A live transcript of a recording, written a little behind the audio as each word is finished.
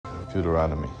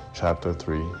Deuteronomy chapter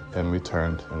 3. Then we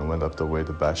turned and went up the way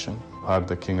to Bashan. Og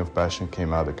the king of Bashan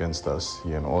came out against us,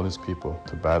 he and all his people,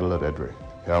 to battle at Edrei.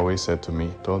 Yahweh said to me,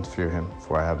 Don't fear him,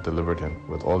 for I have delivered him,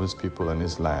 with all his people and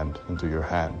his land, into your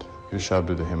hand. You shall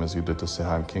do to him as you did to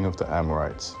Sihon king of the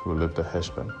Amorites, who lived at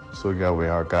Heshbon. So Yahweh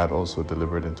our God also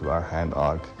delivered into our hand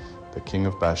Og, the king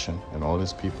of Bashan, and all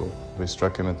his people. We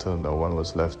struck him until no one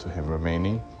was left to him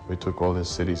remaining. We took all his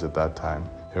cities at that time.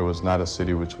 There was not a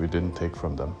city which we didn't take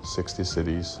from them. 60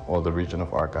 cities, all the region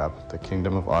of Argob, the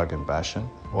kingdom of Og and Bashan.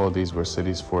 All these were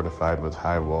cities fortified with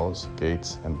high walls,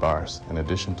 gates, and bars, in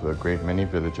addition to a great many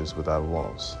villages without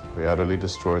walls. We utterly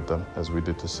destroyed them, as we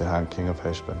did to Sihon king of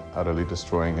Heshbon, utterly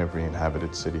destroying every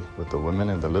inhabited city, with the women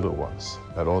and the little ones.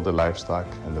 But all the livestock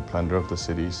and the plunder of the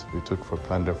cities we took for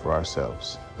plunder for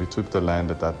ourselves. We took the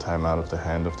land at that time out of the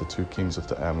hand of the 2 kings of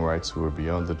the Amorites who were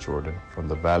beyond the Jordan, from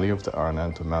the valley of the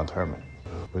Arnon to Mount Hermon.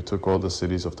 We took all the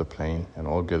cities of the plain, and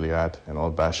all Gilead, and all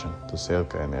Bashan, to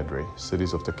Salcah and Edrei,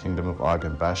 cities of the kingdom of Og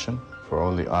and Bashan, for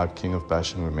only Og king of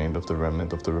Bashan remained of the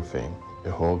remnant of the Rephaim.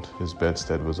 Behold, his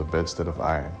bedstead was a bedstead of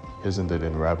iron. Isn't it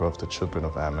in Rabbah of the children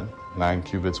of Ammon? 9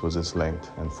 cubits was its length,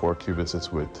 and 4 cubits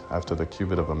its width, after the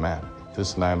cubit of a man.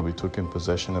 This land we took in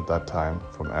possession at that time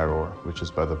from Aror, which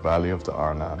is by the valley of the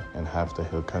Arnon, and half the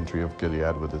hill country of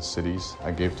Gilead with its cities,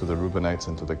 I gave to the Reubenites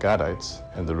and to the Gadites,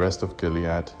 and the rest of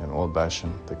Gilead and all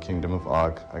Bashan, the kingdom of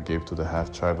Og, I gave to the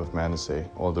half-tribe of Manasseh,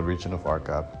 all the region of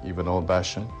Argob, even all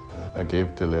Bashan. I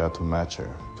gave Gilead to Machir.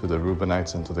 To the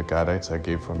Reubenites and to the Gadites I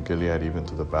gave from Gilead even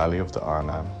to the valley of the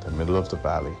Arnon, the middle of the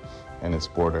valley, and its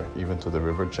border, even to the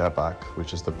river Jabbok,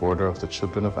 which is the border of the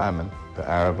children of Ammon, the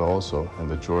Arabah also, and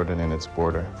the Jordan in its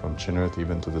border, from Chinnereth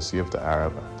even to the sea of the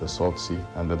Arabah, the salt sea,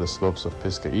 under the slopes of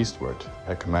Pisgah eastward.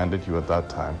 I commanded you at that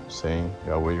time, saying,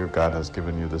 Yahweh your God has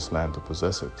given you this land to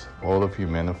possess it. All of you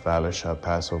men of valor shall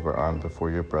pass over armed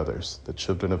before your brothers, the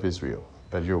children of Israel.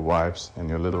 But your wives and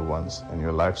your little ones and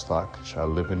your livestock shall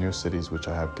live in your cities which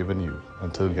I have given you,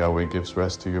 until Yahweh gives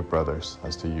rest to your brothers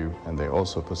as to you, and they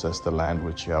also possess the land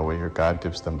which Yahweh your God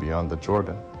gives them beyond the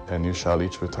Jordan. And you shall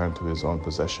each return to his own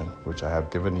possession, which I have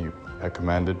given you. I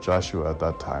commanded Joshua at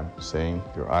that time, saying,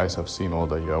 Your eyes have seen all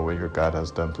that Yahweh your God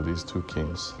has done to these 2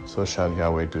 kings. So shall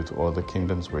Yahweh do to all the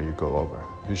kingdoms where you go over.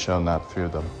 You shall not fear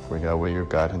them, for Yahweh your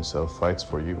God himself fights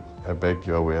for you. I begged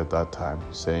Yahweh at that time,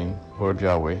 saying, Lord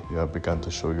Yahweh, you have begun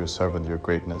to show your servant your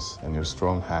greatness and your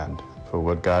strong hand. For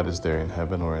what God is there in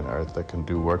heaven or in earth that can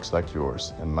do works like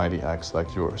yours and mighty acts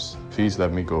like yours? Please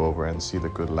let me go over and see the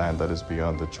good land that is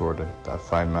beyond the Jordan, that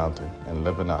fine mountain, and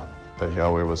Lebanon. That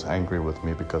Yahweh was angry with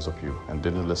me because of you and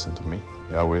didn't listen to me.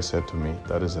 Yahweh said to me,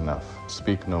 That is enough.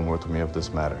 Speak no more to me of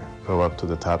this matter. Go up to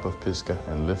the top of Pisgah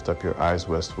and lift up your eyes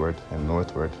westward and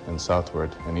northward and southward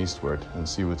and eastward and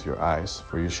see with your eyes,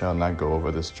 for you shall not go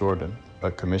over this Jordan.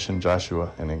 But commission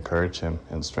Joshua and encourage him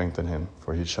and strengthen him,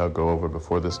 for he shall go over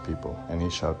before this people, and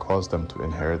he shall cause them to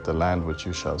inherit the land which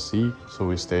you shall see. So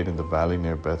we stayed in the valley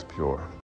near Beth Peor.